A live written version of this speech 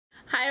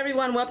Hi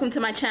everyone, welcome to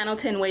my channel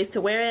 10 Ways to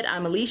Wear It.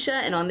 I'm Alicia,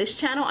 and on this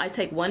channel I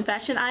take one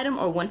fashion item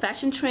or one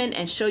fashion trend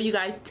and show you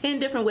guys 10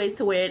 different ways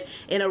to wear it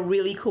in a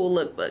really cool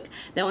lookbook.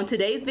 Now in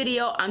today's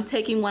video I'm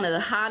taking one of the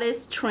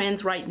hottest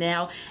trends right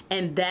now,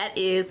 and that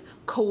is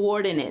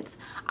coordinates.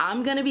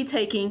 I'm gonna be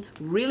taking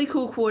really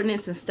cool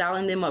coordinates and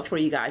styling them up for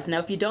you guys. Now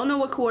if you don't know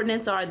what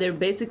coordinates are, they're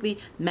basically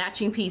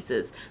matching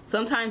pieces.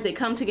 Sometimes they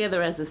come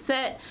together as a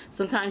set,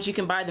 sometimes you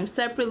can buy them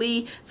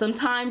separately,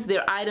 sometimes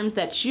they're items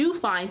that you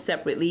find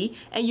separately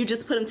and you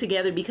just put them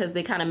together because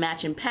they kind of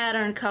match in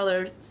pattern,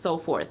 color, so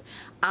forth.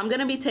 I'm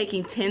gonna be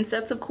taking 10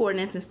 sets of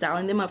coordinates and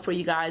styling them up for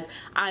you guys.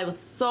 I was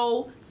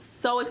so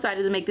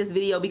excited to make this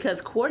video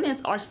because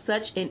coordinates are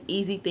such an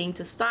easy thing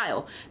to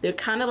style. They're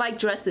kind of like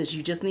dresses.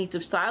 You just need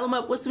to style them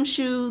up with some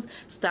shoes,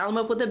 style them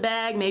up with a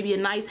bag, maybe a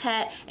nice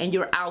hat, and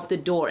you're out the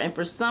door. And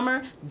for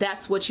summer,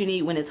 that's what you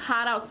need. When it's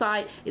hot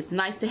outside, it's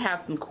nice to have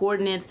some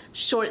coordinates,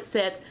 short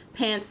sets,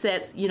 pant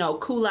sets, you know,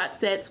 culotte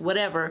sets,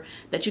 whatever,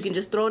 that you can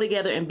just throw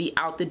together and be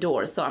out the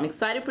door. So I'm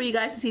excited for you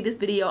guys to see this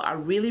video. I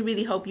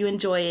really hope you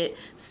enjoy it.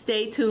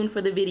 Stay tuned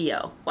for the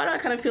video. Why do I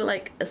kind of feel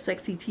like a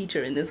sexy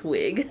teacher in this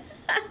wig?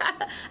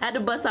 I had to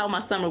bust out my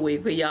summer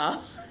wig for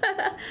y'all.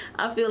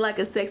 I feel like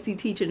a sexy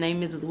teacher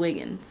named Mrs.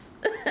 Wiggins.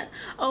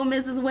 Oh,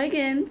 Mrs.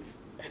 Wiggins.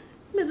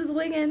 Mrs.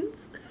 Wiggins.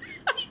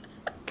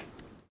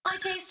 I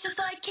taste just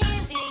like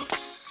candy.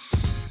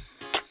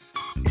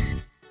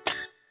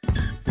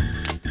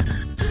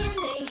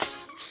 Candy.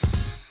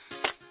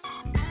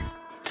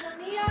 Tell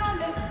me I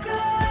look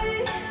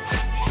good.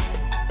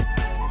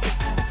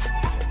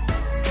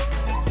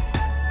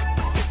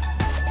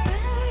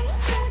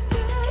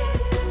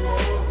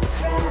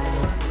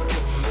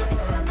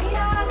 Tell me I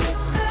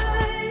look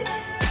good.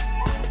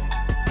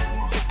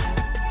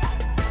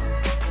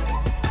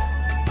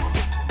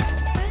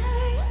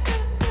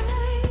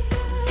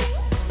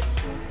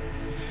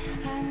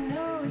 I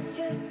know it's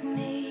just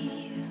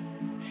me.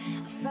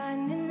 I'll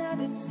find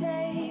another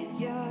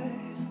savior.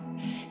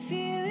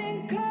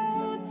 Feeling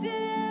cold to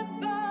the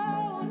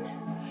bone.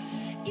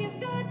 You've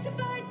got to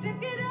fight to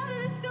get out of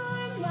the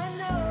storm. I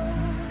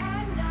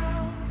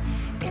know,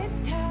 it's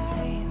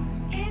time.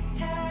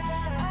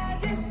 I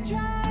just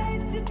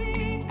tried to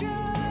be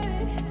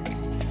good.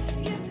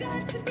 You've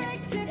got to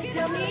break to get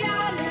tell me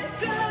I look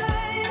good.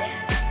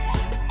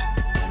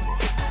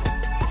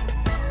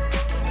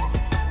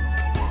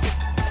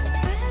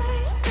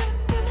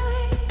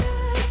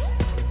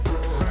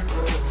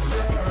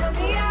 Tell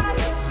me I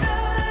look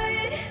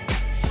good.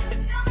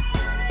 Tell me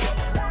I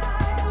look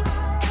alive.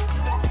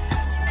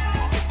 Should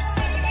I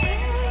see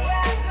so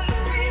I could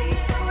breathe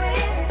you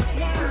with a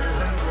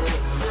smile?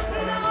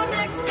 No,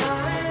 next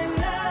time,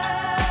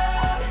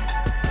 love.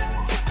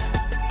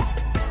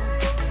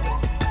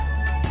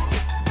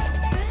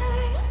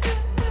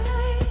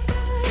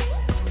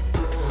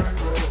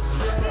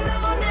 No,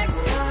 next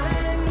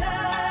time,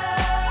 love.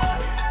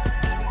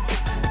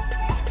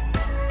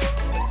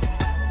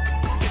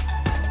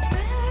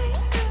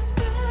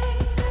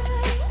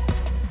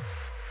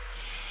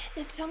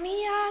 They tell me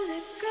I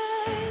look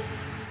good.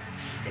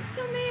 They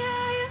tell me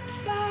I am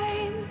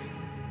fine,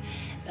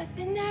 but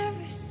they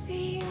never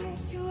seem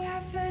to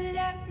ever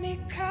let me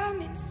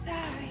come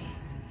inside.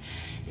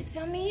 They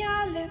tell me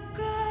I look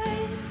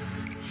good.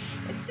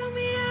 They tell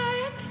me I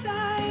am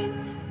fine.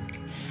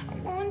 I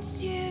want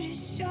you to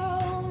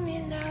show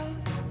me love,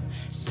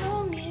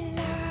 show me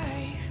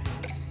life.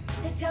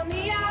 They tell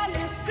me I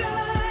look good.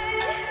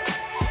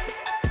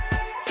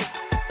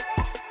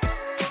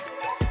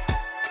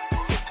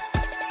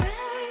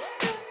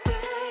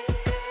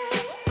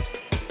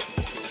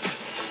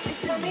 They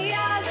tell me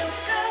I look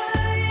good.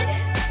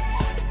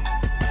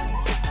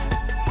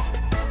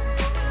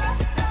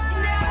 But you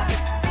never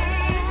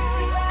seem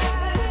to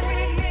ever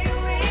greet me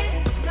with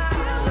a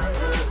smile.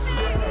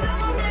 No,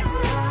 next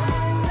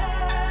time,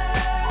 love.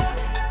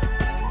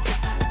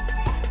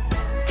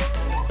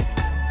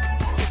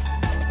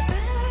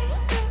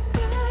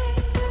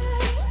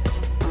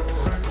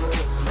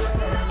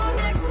 No,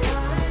 next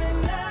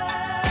time, love.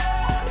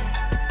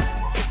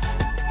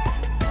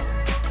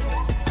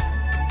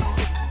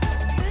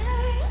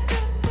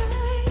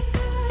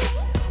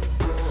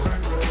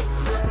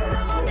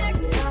 No,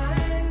 next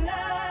time,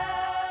 love.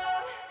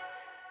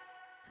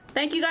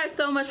 Thank you guys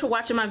so much for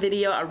watching my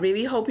video. I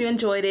really hope you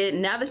enjoyed it.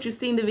 Now that you've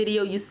seen the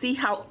video, you see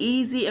how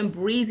easy and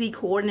breezy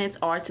coordinates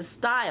are to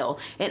style.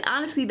 And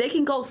honestly, they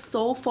can go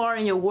so far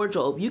in your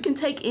wardrobe. You can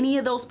take any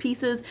of those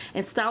pieces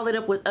and style it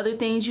up with other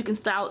things. You can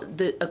style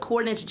a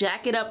coordinates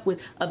jacket up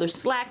with other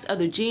slacks,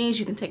 other jeans.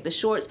 You can take the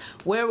shorts,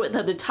 wear it with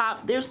other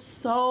tops. There's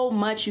so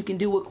much you can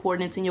do with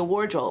coordinates in your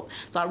wardrobe.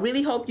 So I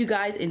really hope you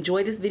guys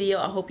enjoyed this video.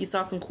 I hope you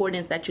saw some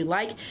coordinates that you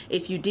like.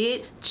 If you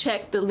did,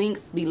 check the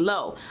links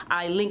below.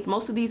 I linked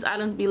most of these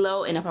items below,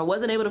 and if I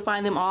wasn't able to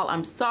find them all,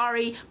 I'm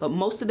sorry, but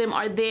most of them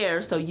are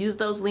there. So use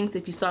those links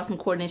if you saw some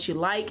coordinates you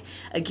like.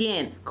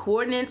 Again,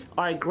 coordinates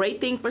are a great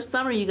thing for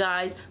summer, you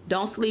guys.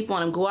 Don't sleep on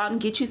them. Go out and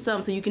get you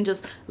some so you can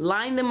just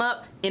line them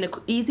up, in an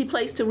easy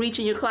place to reach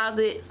in your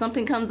closet.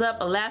 Something comes up,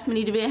 a last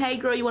minute event, hey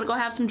girl, you want to go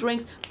have some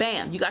drinks?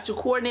 Bam, you got your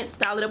coordinates,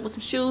 style it up with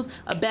some shoes,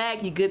 a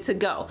bag, you're good to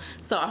go.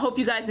 So I hope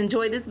you guys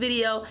enjoyed this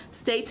video.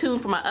 Stay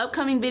tuned for my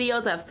upcoming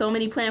videos. I have so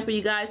many planned for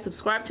you guys.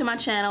 Subscribe to my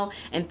channel,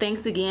 and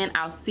thanks again.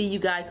 I'll see you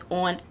guys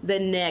on the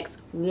next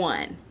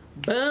one.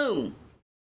 Boom.